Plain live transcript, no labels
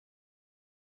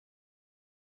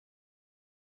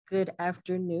Good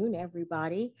afternoon,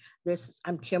 everybody.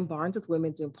 I'm Kim Barnes with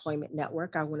Women's Employment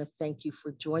Network. I want to thank you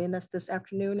for joining us this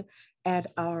afternoon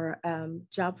at our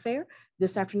job fair.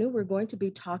 This afternoon, we're going to be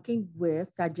talking with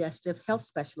digestive health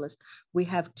specialists. We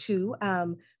have two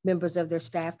members of their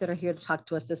staff that are here to talk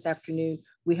to us this afternoon.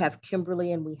 We have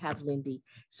Kimberly and we have Lindy.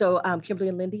 So Kimberly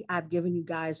and Lindy, I've given you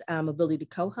guys ability to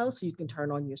co-host, so you can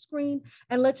turn on your screen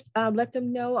and let's let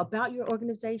them know about your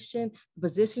organization, the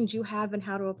positions you have, and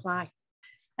how to apply.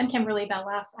 I'm Kimberly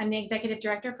Beloff. I'm the Executive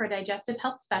Director for Digestive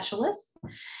Health Specialists.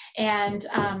 And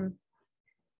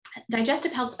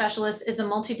Digestive Health Specialists is a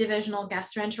multidivisional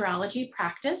gastroenterology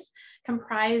practice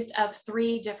comprised of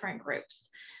 3 different groups.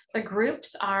 The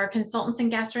groups are Consultants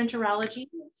in Gastroenterology,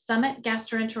 Summit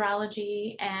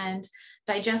Gastroenterology, and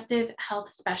Digestive Health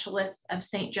Specialists of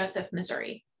St. Joseph,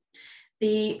 Missouri.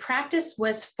 The practice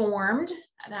was formed,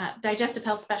 Digestive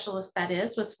Health Specialists, that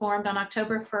is, was formed on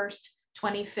October 1st,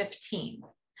 2015.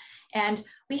 And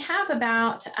we have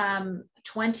about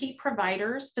 20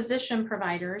 providers, physician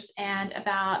providers, and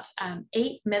about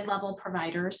 8 mid-level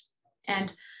providers,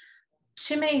 and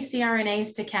too many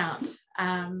CRNAs to count.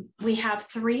 We have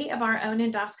 3 of our own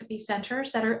endoscopy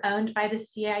centers that are owned by the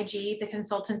CIG, the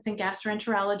Consultants in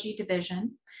Gastroenterology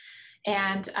Division.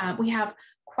 And we have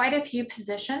quite a few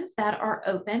positions that are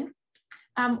open.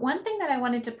 One thing that I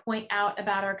wanted to point out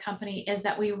about our company is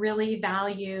that we really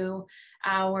value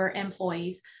our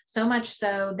employees, so much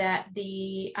so that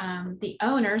the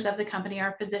owners of the company,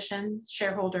 our physicians,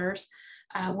 shareholders,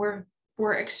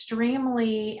 were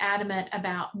extremely adamant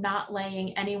about not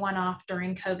laying anyone off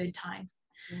during COVID time.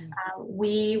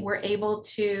 We were able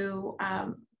to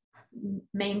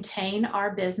maintain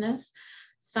our business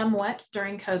somewhat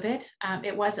during COVID.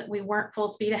 We weren't full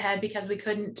speed ahead because we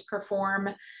couldn't perform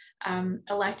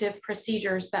elective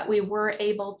procedures, but we were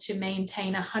able to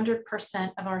maintain 100%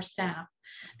 of our staff.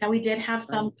 Now, we did have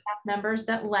some staff members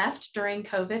that left during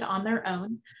COVID on their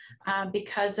own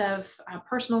because of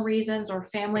personal reasons or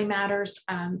family matters,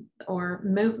 or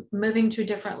moving to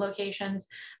different locations,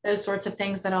 those sorts of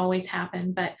things that always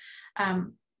happen. But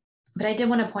I did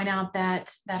want to point out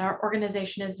that our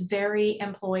organization is very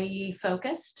employee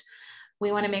focused.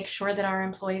 We want to make sure that our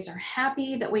employees are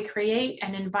happy, that we create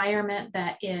an environment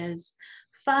that is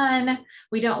fun.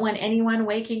 We don't want anyone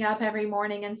waking up every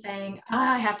morning and saying,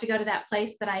 I have to go to that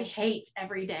place that I hate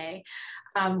every day.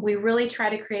 We really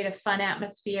try to create a fun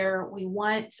atmosphere. We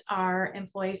want our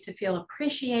employees to feel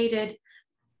appreciated.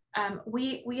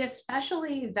 We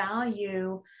especially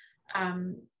value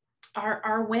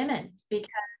our women because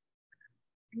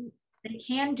they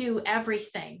can do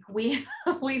everything. We've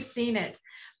seen it,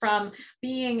 from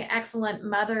being excellent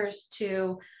mothers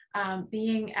to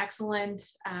being excellent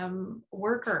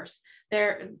workers.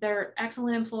 They're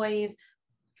excellent employees.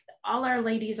 All our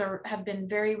ladies have been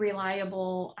very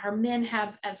reliable. Our men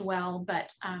have as well,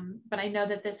 but I know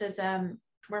that this is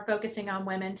we're focusing on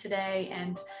women today,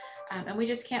 and we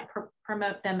just can't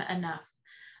promote them enough.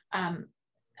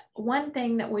 One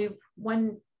thing that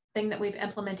we've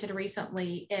implemented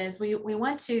recently is we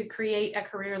want to create a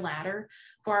career ladder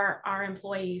for our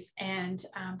employees. And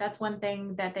that's one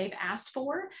thing that they've asked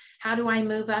for. How do I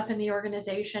move up in the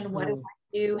organization? What do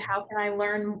I do? How can I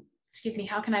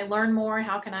learn more?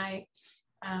 How can I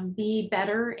be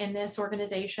better in this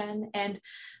organization? And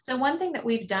so one thing that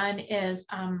we've done is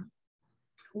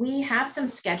we have some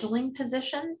scheduling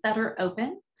positions that are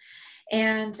open.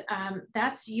 And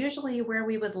that's usually where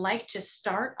we would like to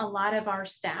start a lot of our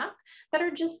staff that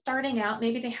are just starting out.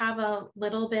 Maybe they have a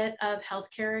little bit of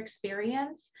healthcare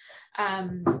experience.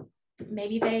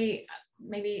 Maybe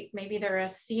they're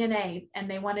a CNA and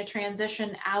they want to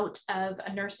transition out of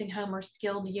a nursing home or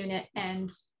skilled unit and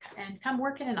come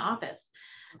work in an office.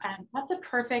 That's a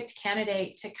perfect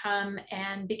candidate to come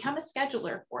and become a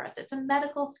scheduler for us. It's a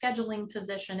medical scheduling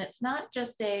position. It's not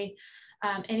just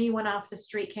anyone off the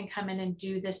street can come in and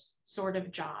do this sort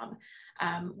of job.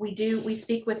 We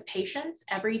speak with patients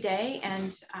every day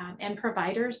and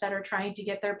providers that are trying to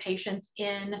get their patients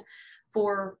in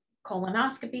for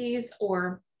colonoscopies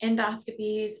or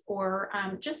endoscopies or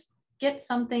just get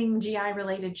something GI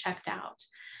related checked out.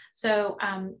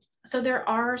 So there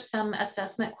are some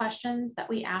assessment questions that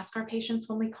we ask our patients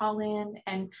when we call in.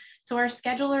 And so our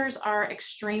schedulers are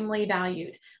extremely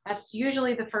valued. That's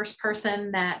usually the first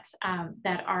person that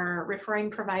our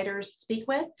referring providers speak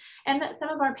with, and that some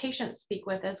of our patients speak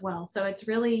with as well. So it's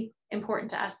really important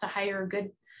to us to hire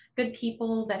good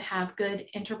people that have good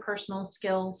interpersonal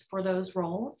skills for those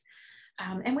roles.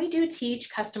 And we do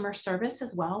teach customer service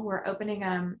as well. We're opening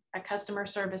a customer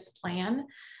service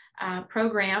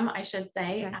program, I should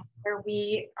say, where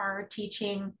we are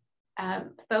teaching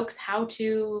folks how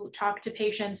to talk to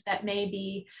patients that may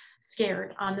be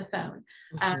scared on the phone.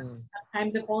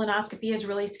 Sometimes a colonoscopy is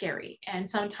really scary, and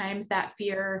sometimes that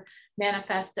fear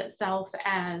manifests itself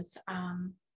as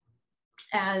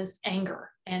anger.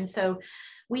 And so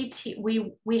we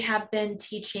have been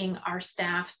teaching our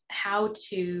staff how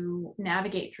to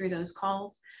navigate through those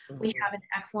calls. We have an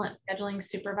excellent scheduling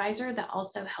supervisor that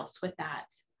also helps with that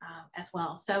as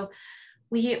well. So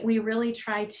we really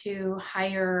try to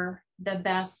hire the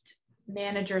best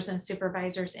managers and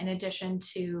supervisors in addition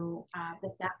to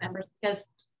the staff members, because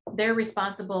they're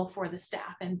responsible for the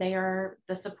staff and they are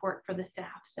the support for the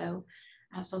staff. So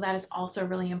that is also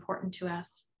really important to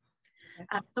us.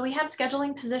 So we have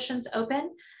scheduling positions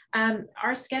open.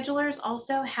 Our schedulers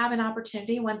also have an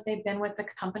opportunity, once they've been with the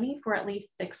company for at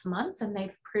least 6 months and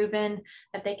they've proven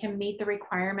that they can meet the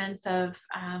requirements of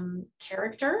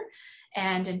character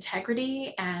and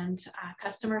integrity and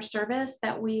customer service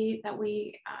that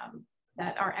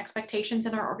are expectations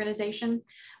in our organization.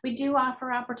 We do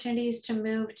offer opportunities to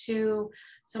move to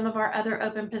some of our other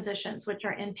open positions, which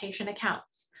are inpatient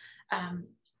accounts.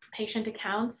 Patient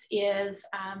accounts is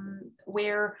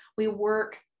where we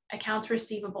work accounts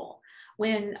receivable.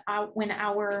 When our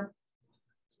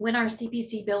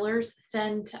CPC billers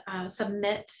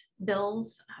submit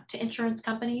bills to insurance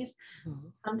companies,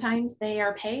 sometimes they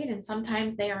are paid and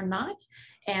sometimes they are not.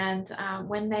 And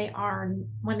when they are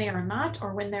not,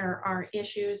 or when there are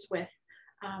issues with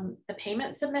the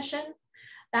payment submission,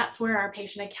 that's where our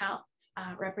patient accounts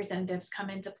representatives come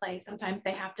into play. Sometimes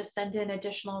they have to send in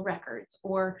additional records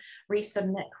or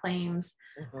resubmit claims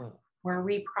or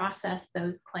reprocess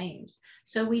those claims.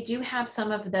 So we do have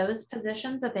some of those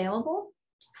positions available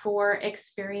for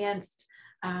experienced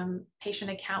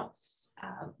patient accounts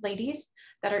ladies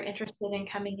that are interested in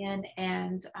coming in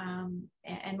and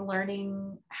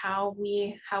learning how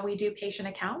we do patient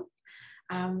accounts.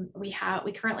 We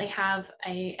currently have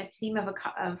a team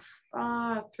of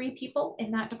 3 people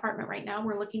in that department right now.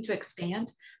 We're looking to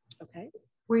expand. Okay.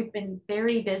 We've been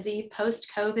very busy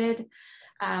post-COVID.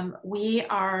 We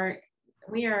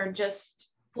are just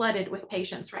flooded with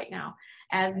patients right now,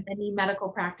 as many medical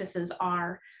practices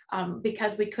are,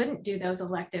 because we couldn't do those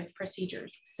elective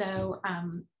procedures. So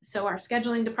our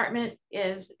scheduling department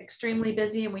is extremely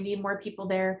busy and we need more people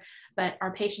there, but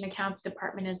our patient accounts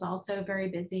department is also very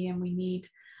busy and we need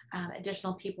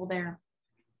additional people there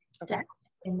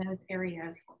in those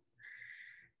areas.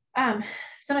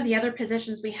 Some of the other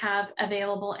positions we have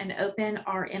available and open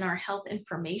are in our health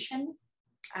information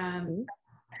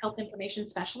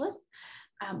specialists.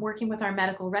 Working with our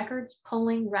medical records,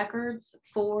 pulling records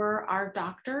for our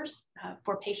doctors,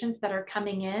 for patients that are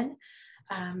coming in,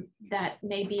 that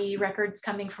may be records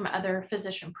coming from other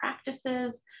physician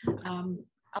practices.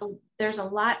 There's a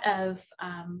lot of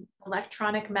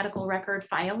electronic medical record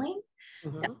filing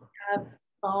that we have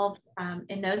involved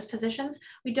in those positions.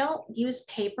 We don't use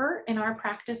paper in our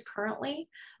practice currently,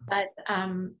 but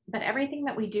everything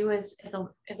that we do is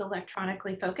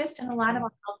electronically focused, and a lot of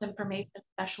our health information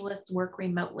specialists work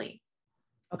remotely.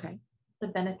 Okay. The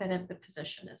benefit of the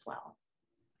position as well.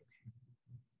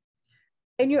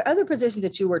 And your other positions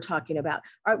that you were talking about,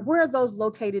 where are those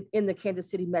located in the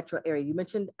Kansas City metro area? You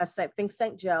mentioned, I think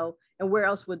St. Joe, and where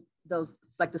else would those,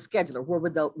 like the scheduler, where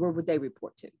would they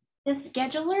report to? The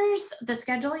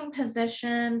scheduling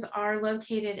positions are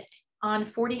located on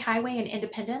 40 Highway in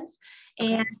Independence,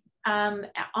 and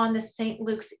on the St.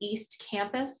 Luke's East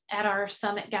campus at our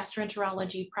Summit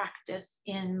Gastroenterology practice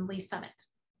in Lee Summit.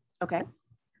 Okay.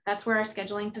 That's where our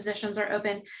scheduling positions are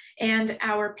open. And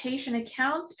our patient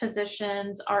accounts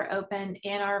positions are open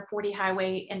in our 40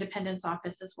 Highway Independence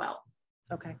office as well.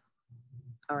 Okay.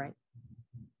 All right.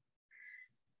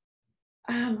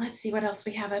 Let's see what else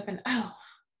we have open. Oh,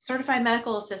 certified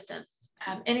medical assistants.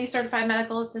 Any certified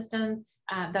medical assistants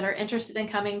that are interested in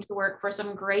coming to work for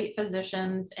some great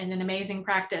physicians in an amazing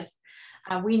practice,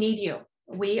 we need you.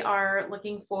 We are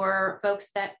looking for folks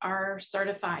that are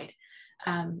certified.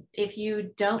 If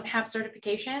you don't have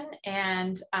certification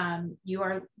and you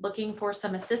are looking for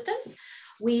some assistance,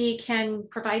 we can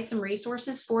provide some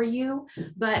resources for you,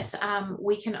 but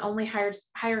we can only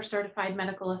hire certified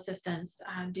medical assistants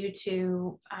due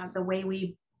to the way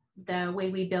we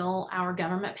bill our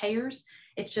government payers.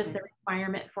 It's just a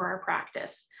requirement for our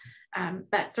practice.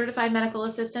 But certified medical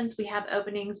assistants, we have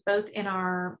openings both in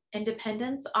our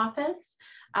Independence office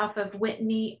off of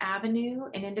Whitney Avenue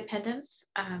in Independence,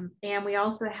 and we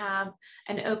also have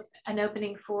an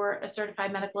opening for a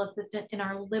certified medical assistant in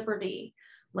our Liberty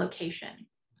location,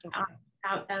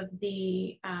 out of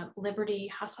the Liberty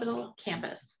Hospital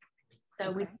campus.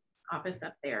 So we have an office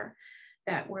up there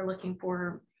that we're looking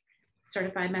for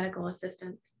certified medical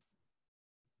assistants.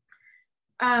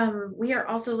 We are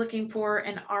also looking for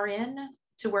an RN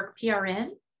to work PRN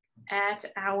at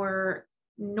our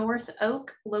North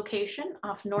Oak location,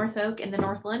 off North Oak in the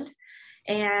Northland,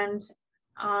 and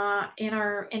in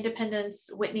our Independence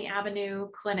Whitney Avenue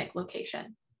clinic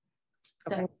location.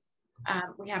 So Okay.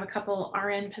 we have a couple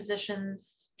RN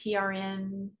positions,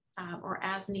 PRN, or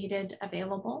as needed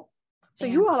available. So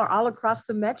you all are all across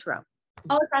the metro.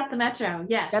 All across the metro,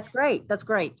 yes. That's great. That's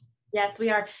great. Yes, we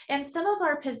are. And some of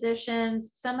our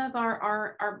positions, some of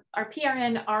our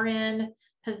PRN, RN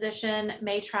position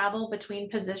may travel between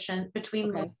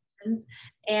locations,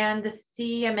 and the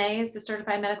CMAs, the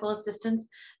certified medical assistants,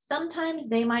 sometimes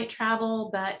they might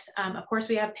travel, but of course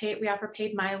we offer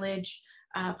paid mileage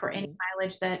for any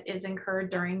mileage that is incurred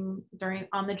during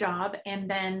on the job. And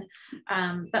then,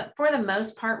 but for the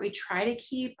most part, we try to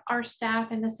keep our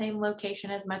staff in the same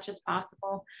location as much as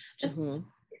possible. Just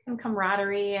some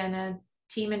camaraderie and a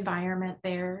team environment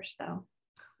there. So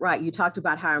right, you talked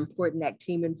about how important that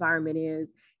team environment is,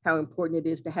 how important it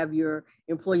is to have your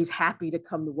employees happy to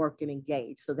come to work and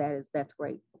engage. So that's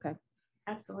great. Okay,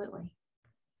 absolutely.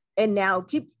 And now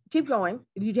keep going.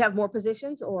 Do you have more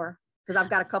positions, or because I've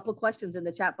got a couple of questions in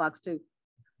the chat box too?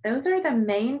 Those are the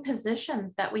main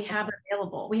positions that we have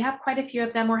available. We have quite a few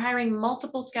of them. We're hiring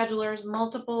multiple schedulers,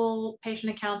 multiple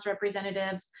patient accounts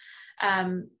representatives.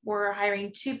 We're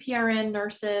hiring 2 PRN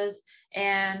nurses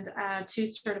and 2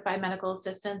 certified medical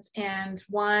assistants and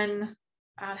 1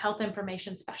 health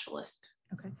information specialist.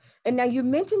 Okay. And now you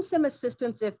mentioned some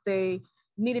assistants if they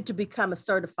needed to become a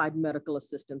certified medical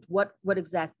assistant. What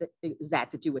exactly is that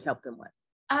you would help them with?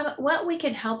 What we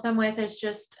could help them with is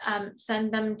just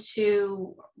send them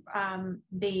to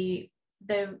the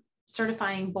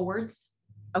certifying boards.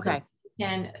 Okay.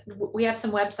 And we have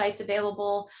some websites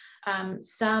available.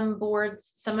 Some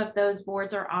of those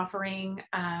boards are offering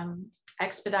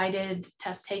expedited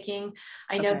test taking.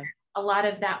 I know a lot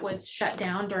of that was shut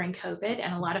down during COVID,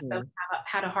 and a lot of folks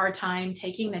had a hard time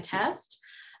taking the test.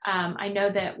 I know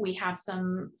that we have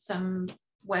some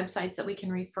websites that we can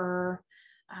refer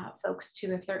folks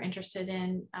to if they're interested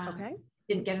in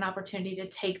didn't get an opportunity to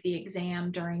take the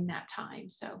exam during that time.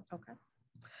 So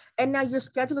And now your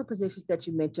scheduler positions that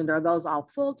you mentioned, are those all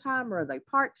full-time or are they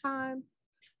part-time?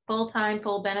 Full-time,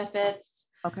 full benefits.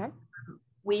 Okay.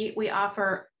 We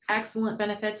offer excellent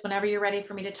benefits. Whenever you're ready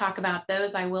for me to talk about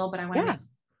those, I will, but I want to make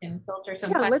and filter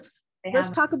some questions. Let's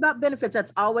talk about benefits.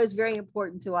 That's always very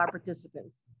important to our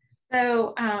participants.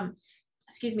 So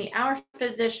excuse me, our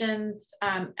physicians,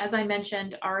 as I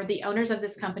mentioned, are the owners of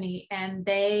this company, and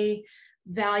they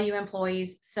value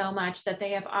employees so much that they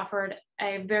have offered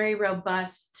a very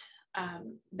robust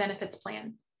benefits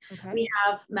plan. We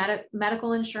have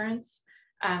medical insurance.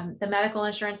 The medical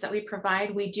insurance that we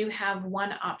provide, we do have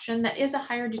one option that is a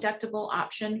higher deductible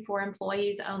option for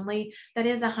employees only that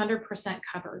is 100%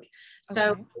 covered.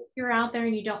 So if you're out there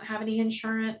and you don't have any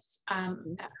insurance,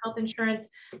 health insurance,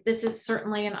 this is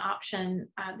certainly an option.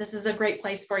 This is a great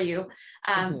place for you,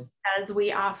 as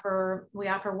we offer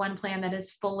one plan that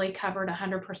is fully covered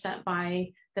 100%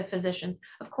 by the physicians.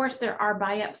 Of course, there are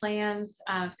buy-up plans,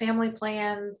 family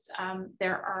plans,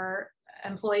 there are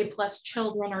employee plus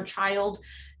children or child,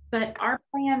 but our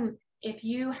plan, if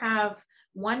you have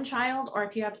 1 child or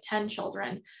if you have 10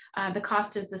 children, the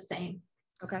cost is the same.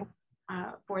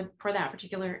 For that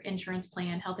particular insurance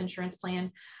plan, health insurance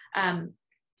plan.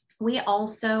 We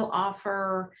also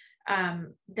offer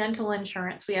dental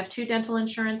insurance. We have 2 dental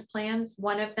insurance plans.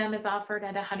 One of them is offered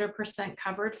at 100%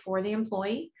 covered for the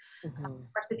employee. Of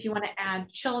course, if you want to add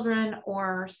children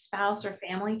or spouse or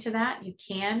family to that, you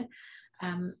can.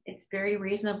 It's very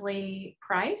reasonably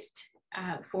priced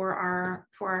for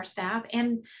our staff,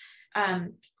 and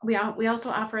we also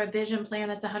offer a vision plan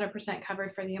that's 100%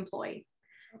 covered for the employee.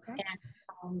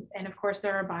 And of course,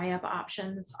 there are buy-up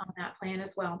options on that plan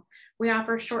as well. We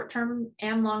offer short-term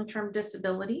and long-term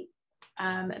disability.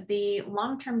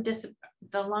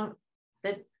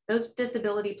 Those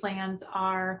disability plans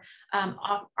are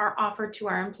offered to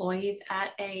our employees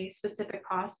at a specific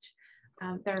cost.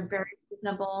 They're very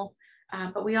reasonable.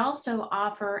 But we also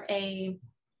offer a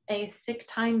sick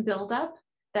time buildup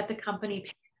that the company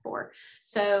pays for.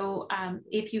 So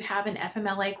if you have an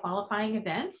FMLA qualifying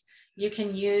event, you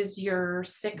can use your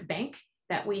sick bank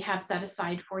that we have set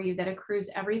aside for you that accrues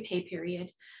every pay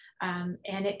period.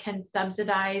 And it can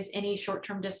subsidize any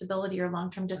short-term disability or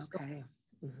long-term disability.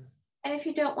 And if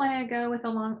you don't want to go with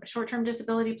a short-term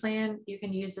disability plan, you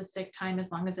can use the sick time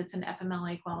as long as it's an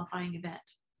FMLA qualifying event.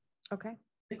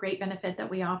 A great benefit that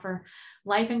we offer.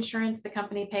 Life insurance, the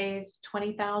company pays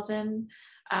 $20,000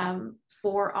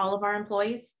 for all of our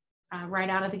employees right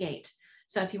out of the gate.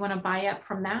 So if you want to buy up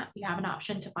from that, you have an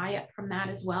option to buy up from that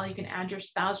as well. You can add your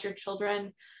spouse, your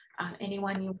children,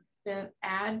 anyone you want to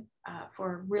add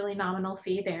for a really nominal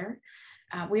fee there.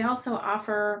 We also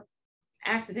offer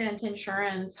accident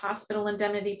insurance, hospital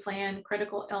indemnity plan,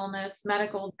 critical illness,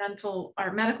 medical, dental,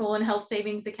 or medical and health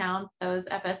savings accounts, those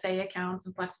FSA accounts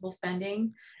and flexible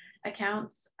spending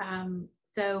accounts.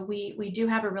 So we do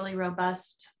have a really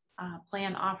robust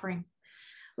plan offering.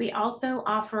 We also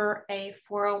offer a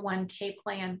 401k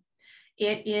plan.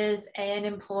 It is an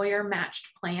employer matched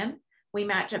plan. We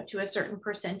match up to a certain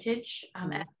percentage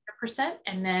at 100%,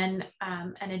 and then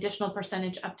an additional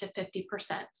percentage up to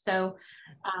 50%. So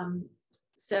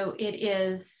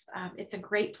it's a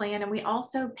great plan. And we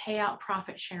also pay out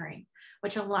profit sharing,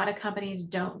 which a lot of companies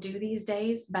don't do these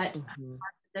days, but our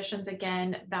physicians,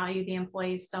 again, value the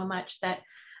employees so much that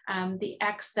the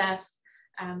excess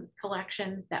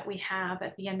collections that we have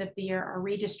at the end of the year are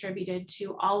redistributed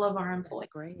to all of our employees.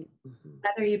 That's great.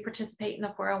 Whether you participate in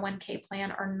the 401k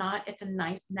plan or not, it's a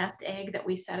nice nest egg that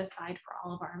we set aside for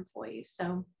all of our employees.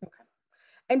 So, okay.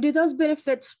 And do those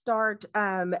benefits start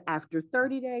after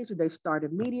 30 days? Do they start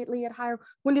immediately at higher?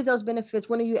 When do those benefits,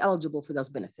 when are you eligible for those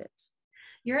benefits?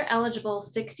 You're eligible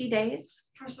 60 days.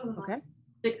 First of the month.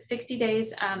 60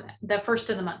 days, the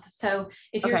first of the month. So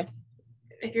if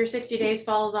your 60 days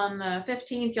falls on the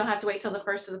 15th, you'll have to wait till the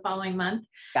first of the following month.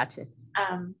 Gotcha.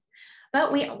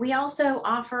 But we also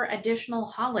offer additional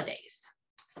holidays.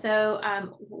 So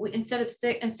instead of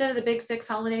the big 6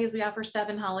 holidays, we offer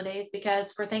 7 holidays,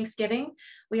 because for Thanksgiving,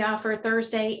 we offer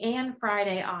Thursday and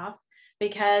Friday off,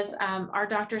 because our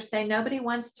doctors say nobody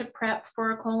wants to prep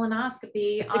for a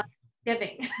colonoscopy on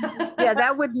Thanksgiving. Yeah,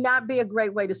 that would not be a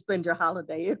great way to spend your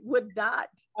holiday. It would not.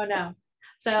 Oh, no.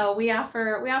 So we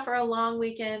offer a long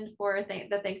weekend for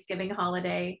the Thanksgiving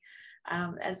holiday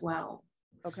as well.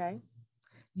 Okay.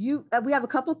 We have a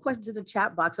couple of questions in the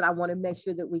chat box that I want to make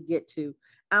sure that we get to.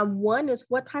 One is,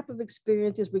 what type of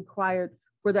experience is required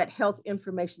for that health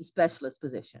information specialist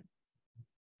position?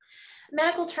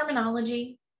 Medical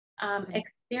terminology,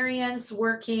 experience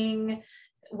working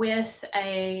with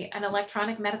an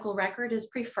electronic medical record is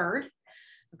preferred.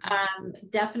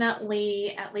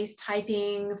 Definitely at least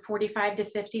typing 45 to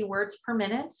 50 words per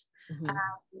minute,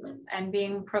 and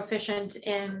being proficient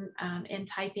in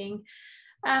typing,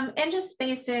 and just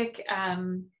basic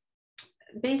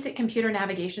computer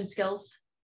navigation skills.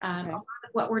 A lot of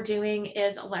what we're doing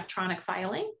is electronic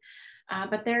filing,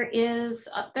 but there is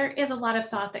a lot of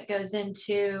thought that goes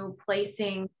into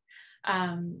placing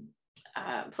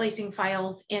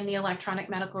files in the electronic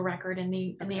medical record in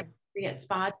the appropriate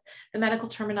spots. The medical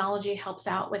terminology helps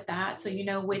out with that, so you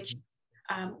know which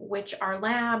are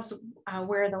labs,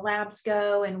 where the labs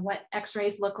go, and what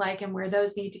x-rays look like and where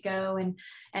those need to go,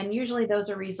 and usually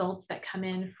those are results that come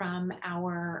in from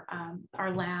our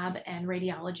lab and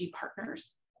radiology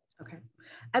partners. Okay.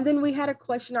 And then we had a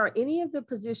question, are any of the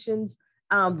positions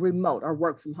remote or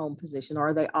work from home position, or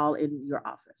are they all in your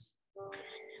office?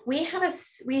 We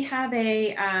have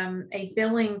a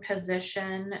billing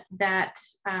position that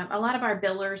a lot of our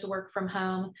billers work from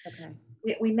home. Okay.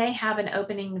 We may have an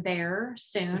opening there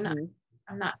soon.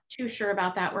 I'm not too sure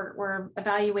about that. We're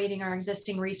evaluating our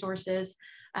existing resources.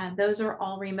 Those are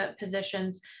all remote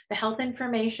positions. The health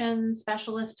information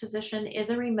specialist position is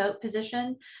a remote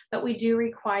position, but we do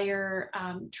require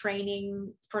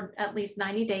training for at least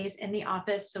 90 days in the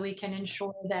office, so we can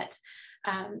ensure that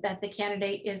the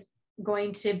candidate is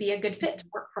going to be a good fit to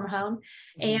work from home,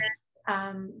 and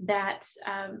that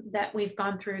we've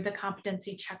gone through the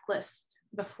competency checklist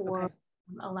before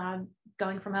allowed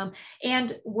going from home.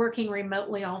 And working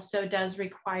remotely also does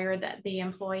require that the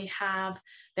employee have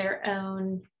their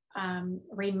own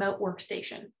remote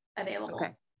workstation available.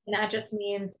 And that just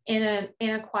means in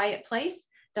a quiet place.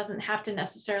 Doesn't have to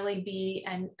necessarily be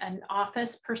an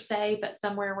office per se, but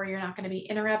somewhere where you're not going to be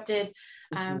interrupted,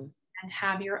 and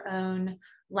have your own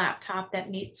laptop that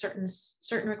meets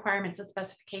certain requirements and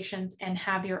specifications, and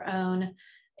have your own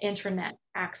intranet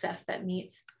access that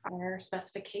meets our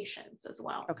specifications as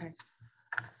well. Okay.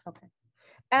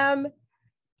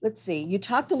 Let's see, you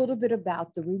talked a little bit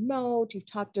about the remote, you've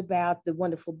talked about the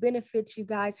wonderful benefits you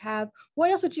guys have. What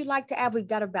else would you like to add? We've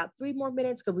got about 3 more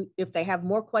minutes, because if they have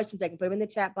more questions, they can put them in the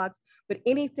chat box, but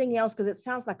anything else, because it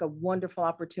sounds like a wonderful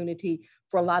opportunity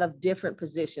for a lot of different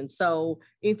positions. So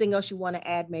anything else you want to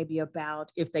add, maybe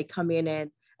about if they come in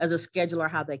and as a scheduler,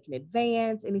 how they can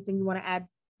advance, anything you want to add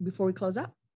before we close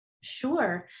up?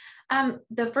 Sure.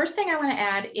 The first thing I want to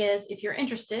add is, if you're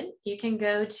interested, you can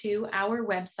go to our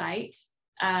website,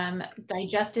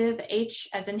 Digestive, H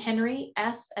as in Henry,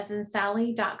 S as in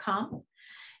Sally.com.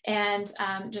 and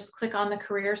just click on the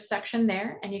careers section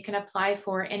there, and you can apply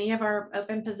for any of our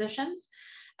open positions.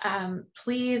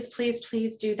 Please, please,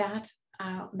 please do that.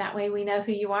 That way we know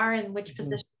who you are and which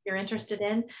position you're interested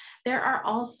in. There are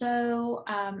also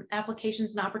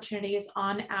applications and opportunities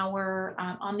on our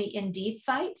on the Indeed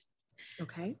site.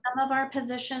 Okay. Some of our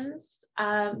positions,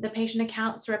 the patient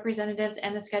accounts representatives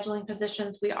and the scheduling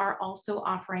positions, we are also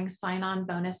offering sign-on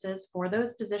bonuses for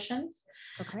those positions.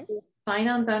 Okay.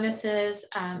 Sign-on bonuses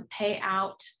pay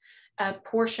out a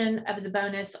portion of the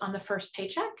bonus on the first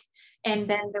paycheck, and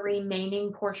then the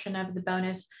remaining portion of the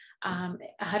bonus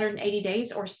 180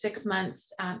 days or 6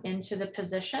 months into the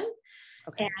position.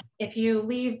 Okay. And if you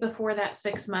leave before that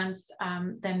 6 months,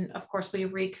 then of course we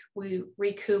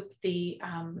recoup the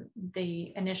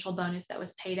initial bonus that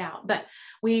was paid out. But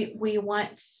we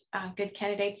want good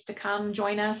candidates to come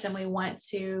join us, and we want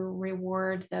to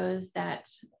reward those that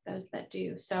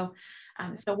do. So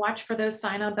so watch for those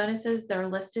sign-on bonuses. They're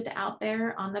listed out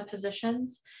there on the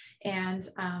positions, and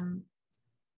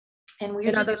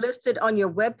are they listed on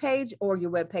your webpage or your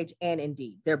webpage and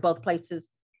Indeed? They're both places,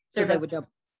 so they would know.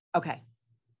 Okay.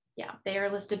 Yeah, they are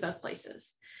listed both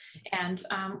places, and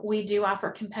we do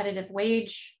offer competitive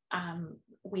wage.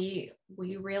 We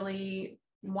really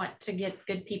want to get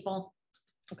good people.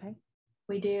 Okay.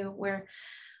 We do. We're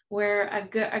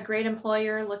a great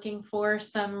employer looking for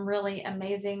some really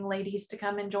amazing ladies to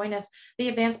come and join us. The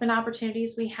advancement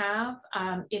opportunities we have,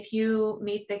 if you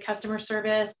meet the customer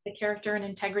service, the character and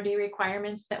integrity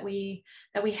requirements that we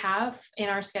have in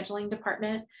our scheduling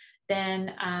department,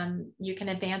 then you can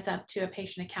advance up to a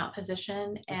patient account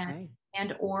position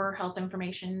and or health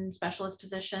information specialist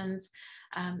positions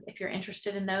if you're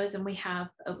interested in those, and we have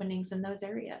openings in those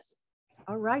areas.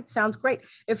 All right, sounds great.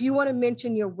 If you want to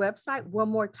mention your website one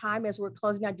more time as we're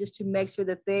closing out, just to make sure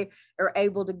that they are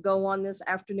able to go on this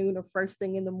afternoon or first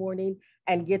thing in the morning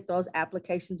and get those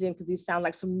applications in, because these sound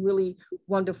like some really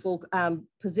wonderful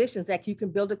positions that you can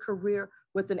build a career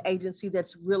with an agency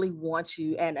that's really wants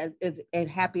you and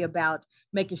happy about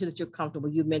making sure that you're comfortable.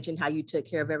 You mentioned how you took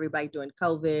care of everybody during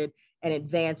COVID, and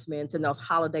advancements and those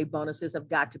holiday bonuses have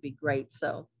got to be great.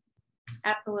 So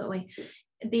absolutely.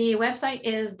 The website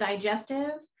is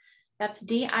Digestive. That's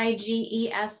Digestive.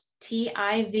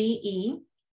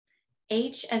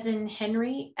 H as in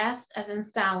Henry, S as in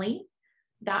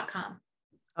Sally.com.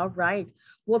 All right.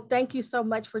 Well, thank you so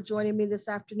much for joining me this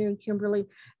afternoon, Kimberly.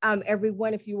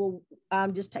 Everyone, if you will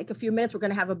just take a few minutes, we're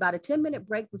going to have about a 10-minute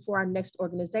break before our next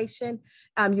organization.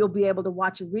 You'll be able to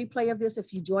watch a replay of this.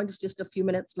 If you joined us just a few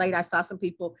minutes late, I saw some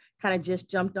people kind of just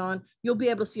jumped on. You'll be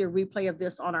able to see a replay of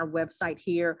this on our website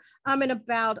here in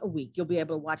about a week. You'll be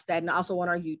able to watch that, and also on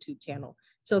our YouTube channel.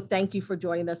 So thank you for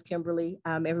joining us, Kimberly.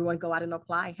 Everyone go out and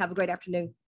apply. Have a great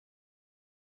afternoon.